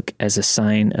he took as a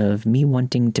sign of me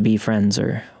wanting to be friends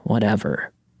or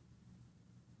whatever.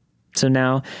 So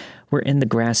now we're in the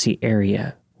grassy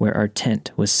area where our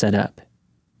tent was set up,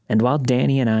 and while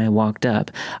Danny and I walked up,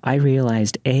 I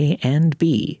realized A and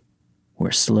B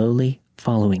were slowly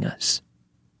following us.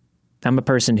 I'm a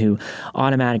person who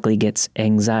automatically gets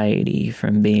anxiety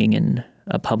from being in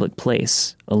a public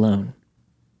place alone.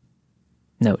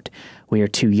 Note, we are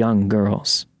two young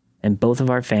girls, and both of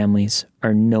our families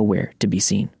are nowhere to be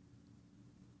seen.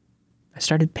 I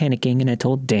started panicking and I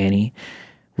told Danny,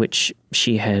 which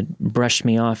she had brushed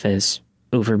me off as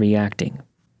overreacting.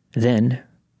 Then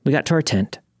we got to our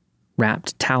tent,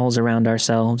 wrapped towels around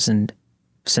ourselves, and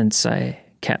since I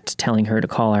kept telling her to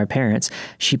call our parents,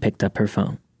 she picked up her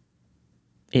phone.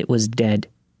 It was dead.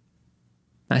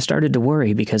 I started to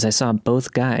worry because I saw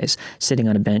both guys sitting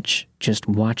on a bench just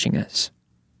watching us.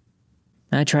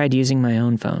 I tried using my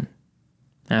own phone.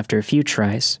 After a few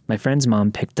tries, my friend's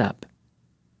mom picked up.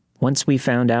 Once we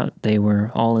found out they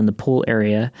were all in the pool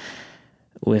area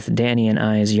with Danny and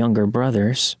I's younger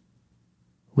brothers,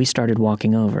 we started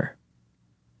walking over.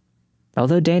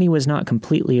 Although Danny was not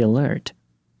completely alert,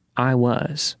 I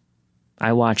was.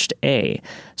 I watched A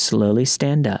slowly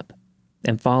stand up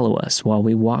and follow us while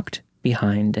we walked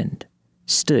behind and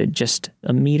stood just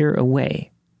a meter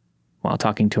away while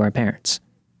talking to our parents.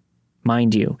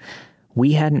 Mind you,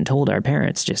 we hadn't told our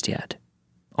parents just yet.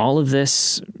 All of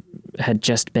this had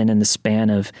just been in the span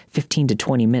of 15 to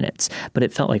 20 minutes, but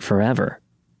it felt like forever.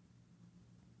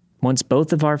 Once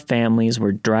both of our families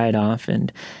were dried off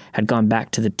and had gone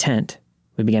back to the tent,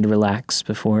 we began to relax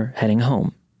before heading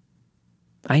home.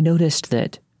 I noticed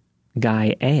that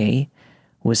Guy A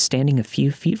was standing a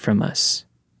few feet from us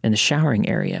in the showering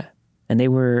area, and they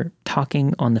were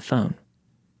talking on the phone,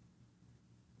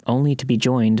 only to be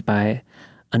joined by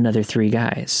another 3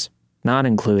 guys, not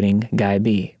including Guy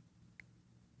B.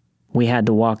 We had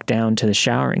to walk down to the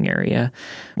showering area,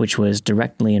 which was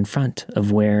directly in front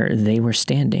of where they were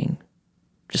standing,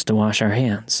 just to wash our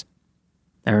hands.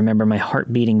 I remember my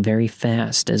heart beating very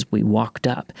fast as we walked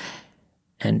up,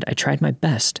 and I tried my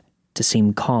best to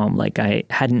seem calm, like I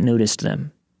hadn't noticed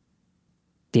them.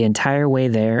 The entire way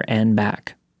there and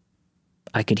back,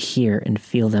 I could hear and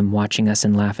feel them watching us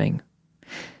and laughing.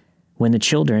 When the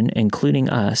children, including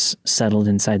us, settled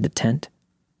inside the tent,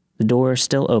 the door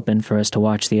still open for us to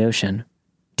watch the ocean,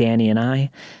 Danny and I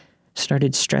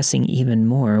started stressing even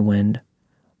more when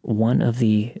one of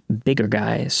the bigger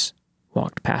guys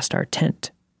walked past our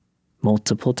tent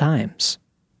multiple times,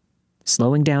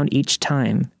 slowing down each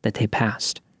time that they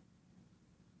passed.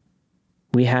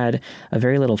 We had a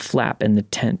very little flap in the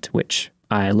tent, which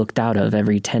I looked out of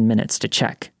every 10 minutes to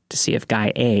check to see if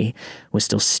Guy A was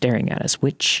still staring at us,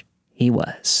 which he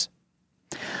was.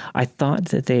 I thought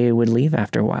that they would leave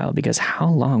after a while, because how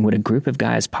long would a group of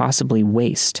guys possibly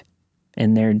waste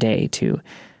in their day to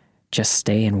just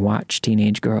stay and watch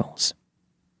teenage girls?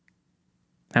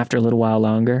 After a little while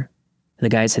longer, the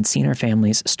guys had seen our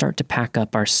families start to pack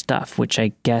up our stuff, which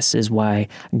I guess is why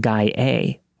Guy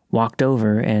A walked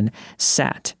over and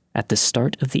sat at the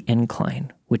start of the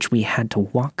incline, which we had to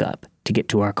walk up to get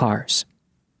to our cars.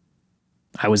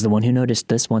 I was the one who noticed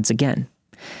this once again.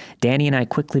 Danny and I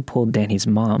quickly pulled Danny's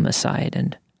mom aside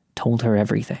and told her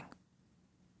everything.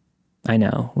 I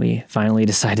know, we finally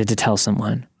decided to tell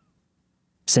someone.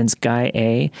 Since Guy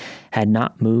A had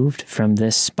not moved from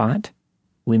this spot,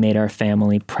 we made our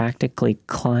family practically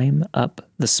climb up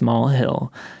the small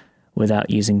hill without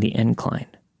using the incline,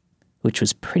 which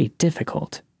was pretty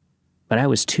difficult, but I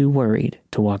was too worried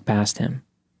to walk past him.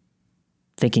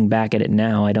 Thinking back at it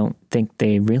now, I don't think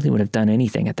they really would have done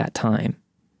anything at that time,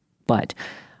 but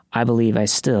I believe I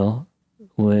still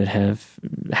would have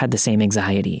had the same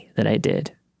anxiety that I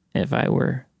did if I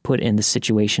were put in the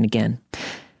situation again.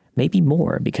 Maybe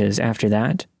more, because after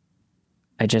that,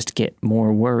 I just get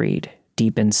more worried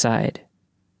deep inside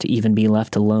to even be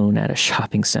left alone at a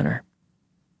shopping center.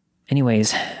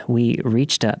 Anyways, we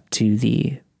reached up to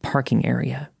the parking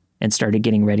area and started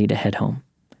getting ready to head home.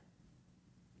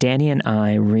 Danny and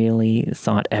I really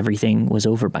thought everything was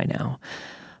over by now,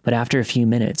 but after a few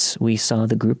minutes, we saw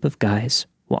the group of guys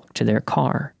walk to their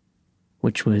car,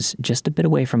 which was just a bit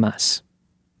away from us.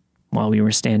 While we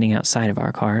were standing outside of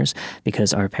our cars,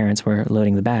 because our parents were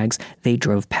loading the bags, they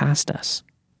drove past us,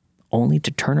 only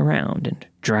to turn around and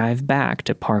drive back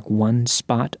to park one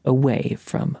spot away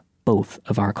from both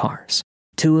of our cars.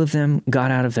 Two of them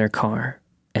got out of their car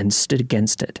and stood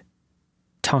against it,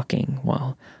 talking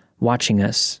while watching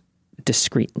us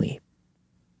discreetly.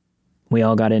 We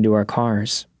all got into our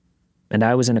cars, and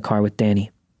I was in a car with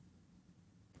Danny.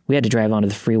 We had to drive onto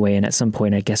the freeway, and at some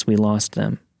point I guess we lost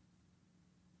them.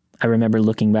 I remember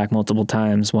looking back multiple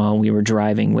times while we were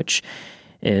driving, which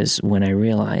is when I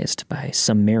realized by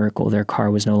some miracle their car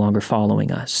was no longer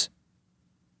following us.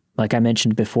 Like I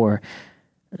mentioned before,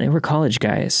 they were college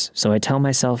guys, so I tell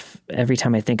myself every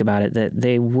time I think about it that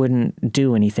they wouldn't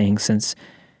do anything since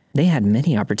they had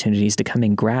many opportunities to come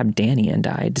and grab Danny and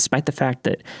I, despite the fact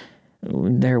that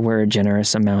there were a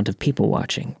generous amount of people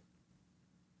watching.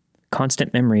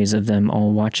 Constant memories of them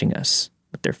all watching us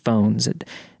with their phones, it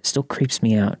still creeps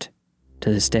me out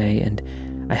to this day, and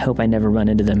I hope I never run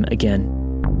into them again.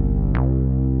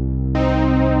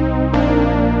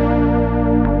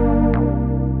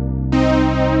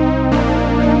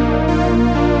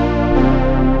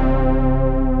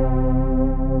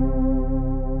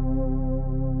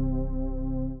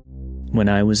 When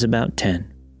I was about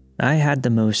 10, I had the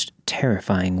most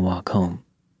terrifying walk home.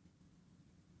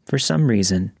 For some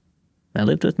reason, I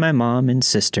lived with my mom and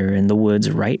sister in the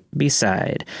woods right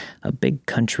beside a big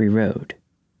country road,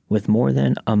 with more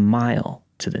than a mile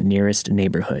to the nearest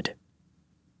neighborhood.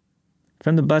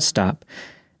 From the bus stop,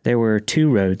 there were 2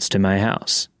 roads to my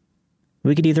house.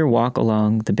 We could either walk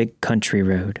along the big country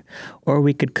road, or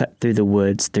we could cut through the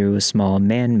woods through a small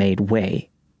man-made way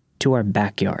to our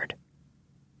backyard.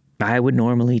 I would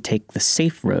normally take the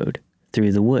safe road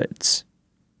through the woods,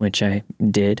 which I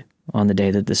did on the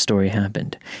day that the story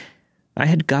happened. I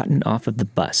had gotten off of the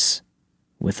bus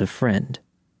with a friend,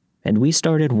 and we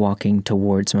started walking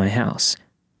towards my house,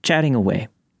 chatting away.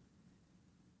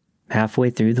 Halfway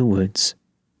through the woods,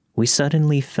 we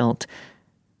suddenly felt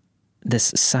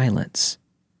this silence.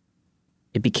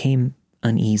 It became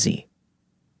uneasy.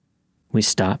 We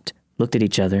stopped, looked at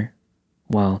each other,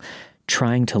 while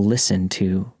trying to listen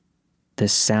to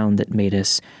this sound that made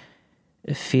us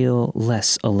feel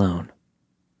less alone.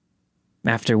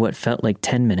 After what felt like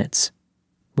 10 minutes,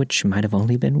 which might have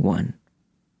only been 1,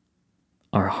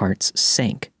 our hearts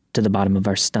sank to the bottom of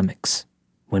our stomachs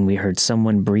when we heard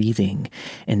someone breathing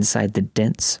inside the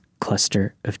dense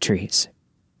cluster of trees,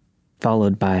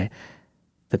 followed by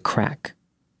the crack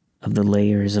of the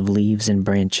layers of leaves and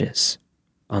branches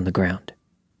on the ground.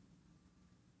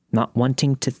 Not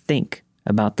wanting to think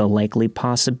about the likely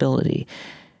possibility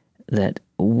that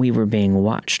we were being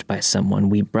watched by someone,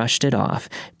 we brushed it off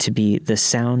to be the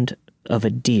sound of a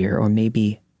deer or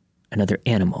maybe another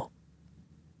animal.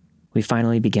 We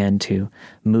finally began to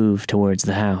move towards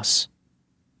the house,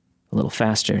 a little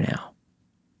faster now.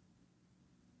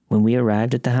 When we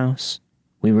arrived at the house,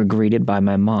 we were greeted by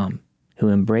my mom, who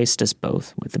embraced us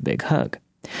both with a big hug.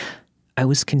 I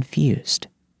was confused,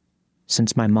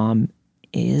 since my mom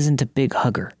isn't a big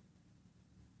hugger.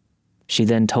 She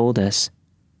then told us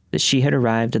that she had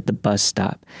arrived at the bus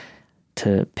stop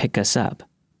to pick us up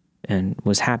and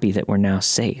was happy that we're now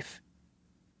safe.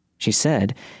 She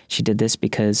said she did this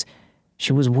because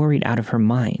she was worried out of her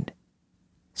mind,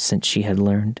 since she had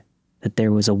learned that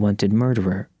there was a wanted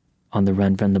murderer on the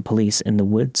run from the police in the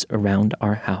woods around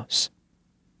our house.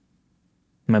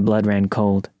 My blood ran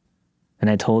cold, and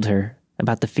I told her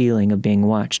about the feeling of being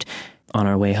watched on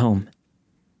our way home.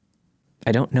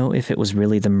 I don't know if it was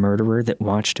really the murderer that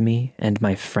watched me and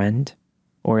my friend,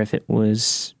 or if it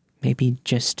was maybe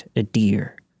just a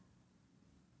deer.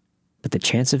 But the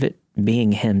chance of it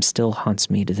being him still haunts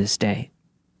me to this day.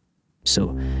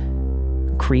 So,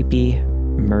 creepy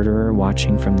murderer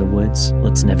watching from the woods,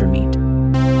 let's never meet.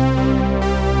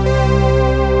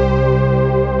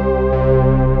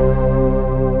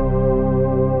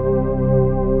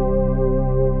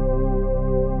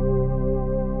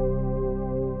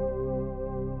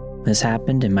 This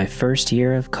happened in my first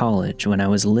year of college when I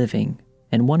was living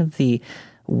in one of the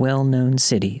well-known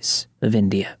cities of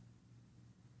India.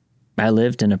 I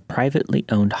lived in a privately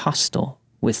owned hostel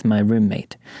with my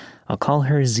roommate. I'll call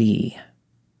her Z.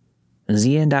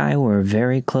 Z and I were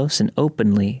very close and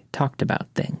openly talked about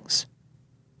things.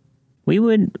 We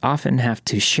would often have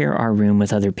to share our room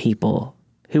with other people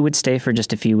who would stay for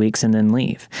just a few weeks and then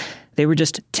leave. They were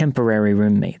just temporary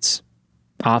roommates.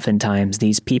 Oftentimes,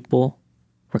 these people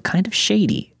were kind of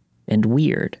shady and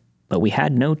weird, but we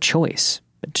had no choice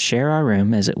but to share our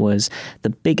room as it was the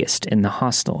biggest in the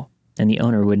hostel, and the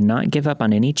owner would not give up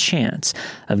on any chance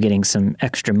of getting some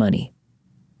extra money.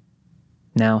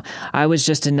 Now, I was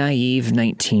just a naive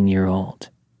 19-year-old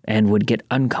and would get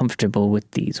uncomfortable with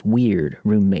these weird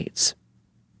roommates.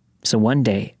 So one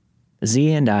day, Z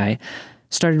and I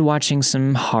started watching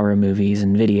some horror movies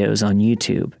and videos on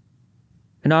YouTube.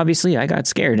 And obviously, I got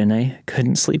scared and I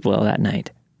couldn't sleep well that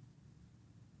night.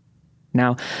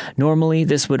 Now, normally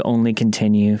this would only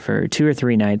continue for 2 or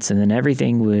 3 nights and then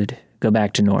everything would go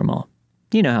back to normal.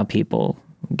 You know how people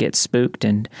get spooked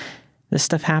and this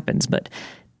stuff happens, but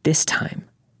this time,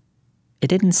 it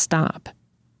didn't stop.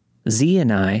 Z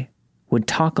and I would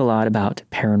talk a lot about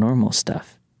paranormal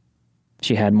stuff.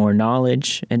 She had more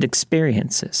knowledge and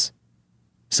experiences,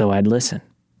 so I'd listen.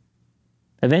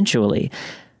 Eventually,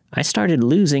 I started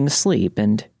losing sleep,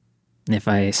 and if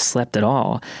I slept at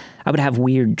all, I would have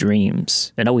weird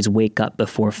dreams. I'd always wake up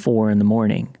before 4 in the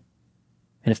morning.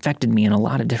 It affected me in a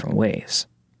lot of different ways.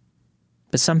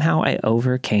 But somehow I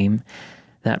overcame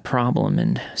that problem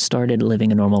and started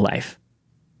living a normal life.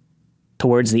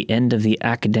 Towards the end of the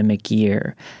academic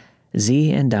year,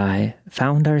 Z and I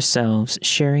found ourselves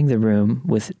sharing the room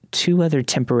with 2 other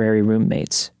temporary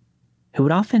roommates who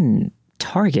would often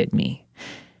target me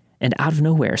and out of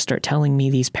nowhere start telling me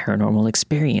these paranormal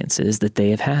experiences that they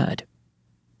have had.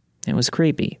 It was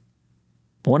creepy.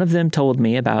 One of them told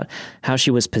me about how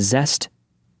she was possessed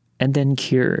and then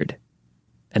cured,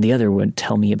 and the other would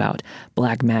tell me about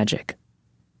black magic.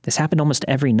 This happened almost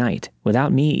every night.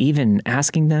 Without me even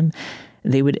asking them,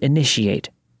 they would initiate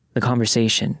the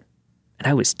conversation, and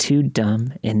I was too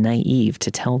dumb and naive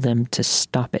to tell them to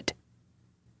stop it.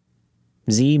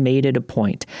 Z made it a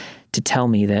point to tell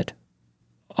me that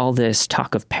all this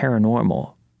talk of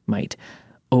paranormal might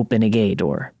open a gate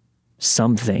or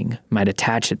something might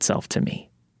attach itself to me.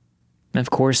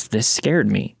 Of course, this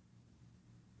scared me,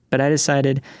 but I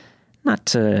decided not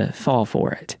to fall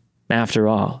for it. After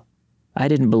all, I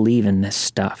didn't believe in this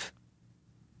stuff.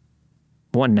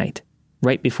 One night,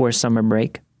 right before summer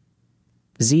break,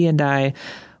 Z and I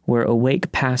were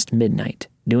awake past midnight,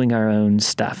 doing our own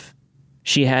stuff.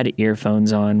 She had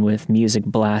earphones on with music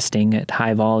blasting at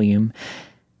high volume,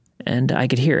 and I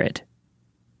could hear it.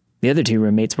 The other 2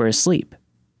 roommates were asleep.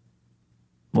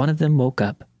 One of them woke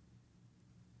up,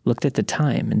 looked at the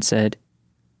time and said,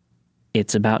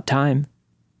 "It's about time,"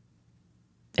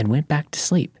 and went back to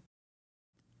sleep.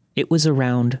 It was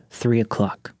around 3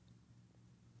 o'clock.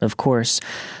 Of course,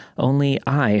 only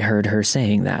I heard her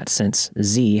saying that since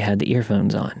Z had the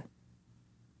earphones on.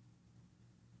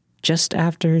 Just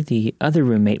after the other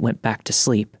roommate went back to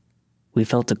sleep, we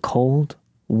felt a cold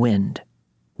wind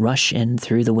rush in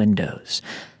through the windows,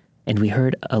 and we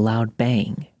heard a loud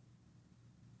bang.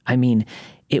 I mean,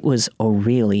 it was a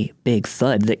really big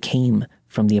thud that came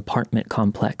from the apartment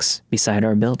complex beside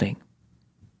our building.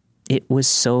 It was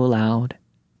so loud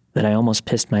that I almost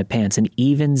pissed my pants, and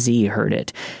even Z heard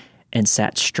it and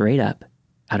sat straight up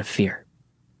out of fear.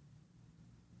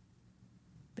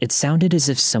 It sounded as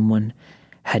if someone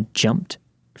had jumped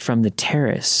from the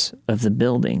terrace of the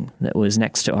building that was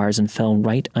next to ours and fell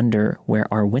right under where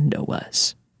our window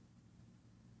was.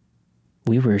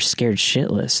 We were scared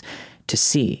shitless to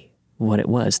see what it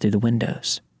was through the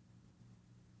windows.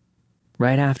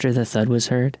 Right after the thud was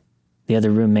heard, the other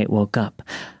roommate woke up,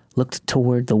 looked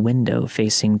toward the window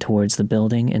facing towards the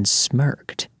building, and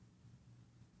smirked.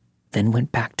 Then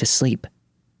went back to sleep.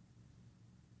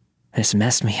 This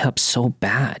messed me up so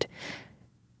bad.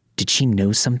 Did she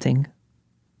know something?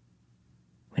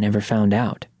 We never found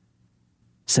out,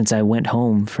 since I went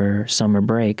home for summer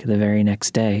break the very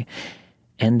next day,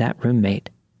 and that roommate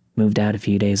moved out a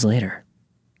few days later.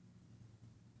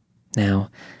 Now,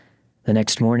 the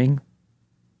next morning,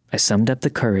 I summoned up the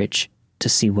courage to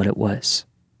see what it was.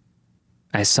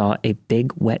 I saw a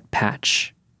big wet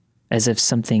patch, as if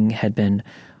something had been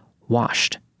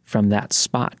washed from that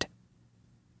spot.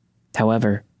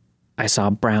 However, I saw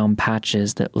brown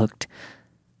patches that looked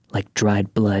like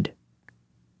dried blood.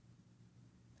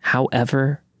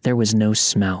 However, there was no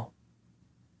smell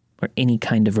or any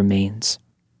kind of remains.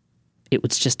 It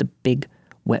was just a big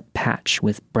wet patch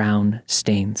with brown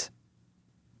stains.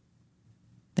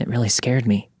 It really scared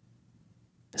me.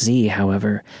 Z,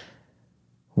 however,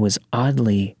 was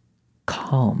oddly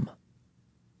calm.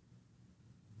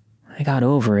 I got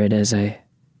over it as I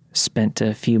spent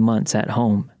a few months at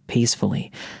home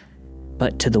peacefully,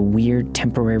 but to the weird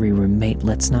temporary roommate,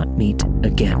 let's not meet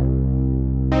again.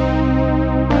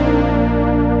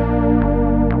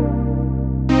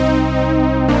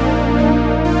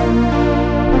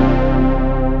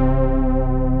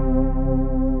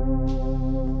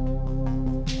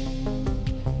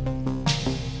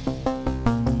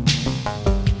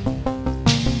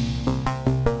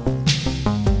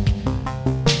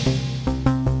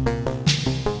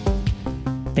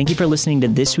 Thank you for listening to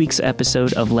this week's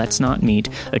episode of Let's Not Meet,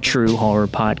 a true horror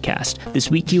podcast.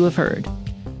 This week you have heard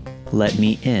Let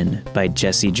Me In by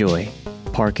Jesse Joy,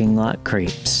 Parking Lot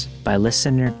Creeps by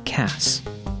listener Cass,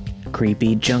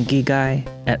 Creepy Junkie Guy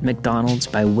at McDonald's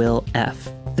by Will F.,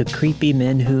 The Creepy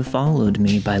Men Who Followed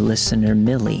Me by listener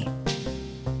Millie,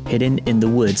 Hidden in the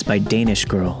Woods by Danish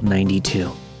Girl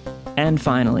 92, and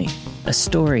finally, a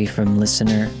story from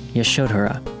listener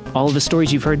Yashodhara. All of the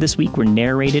stories you've heard this week were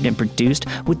narrated and produced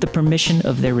with the permission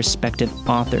of their respective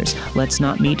authors. Let's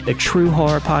Not Meet, a true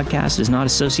horror podcast, is not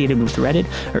associated with Reddit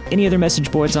or any other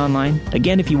message boards online.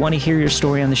 Again, if you want to hear your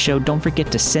story on the show, don't forget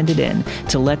to send it in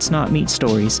to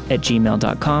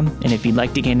letsnotmeetstories@gmail.com. And if you'd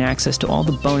like to gain access to all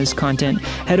the bonus content,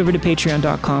 head over to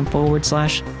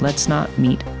patreon.com/Let's Not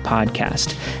Meet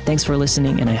podcast. Thanks for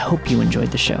listening, and I hope you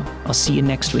enjoyed the show. I'll see you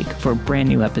next week for a brand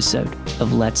new episode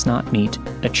of Let's Not Meet,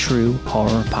 a true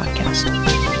horror podcast.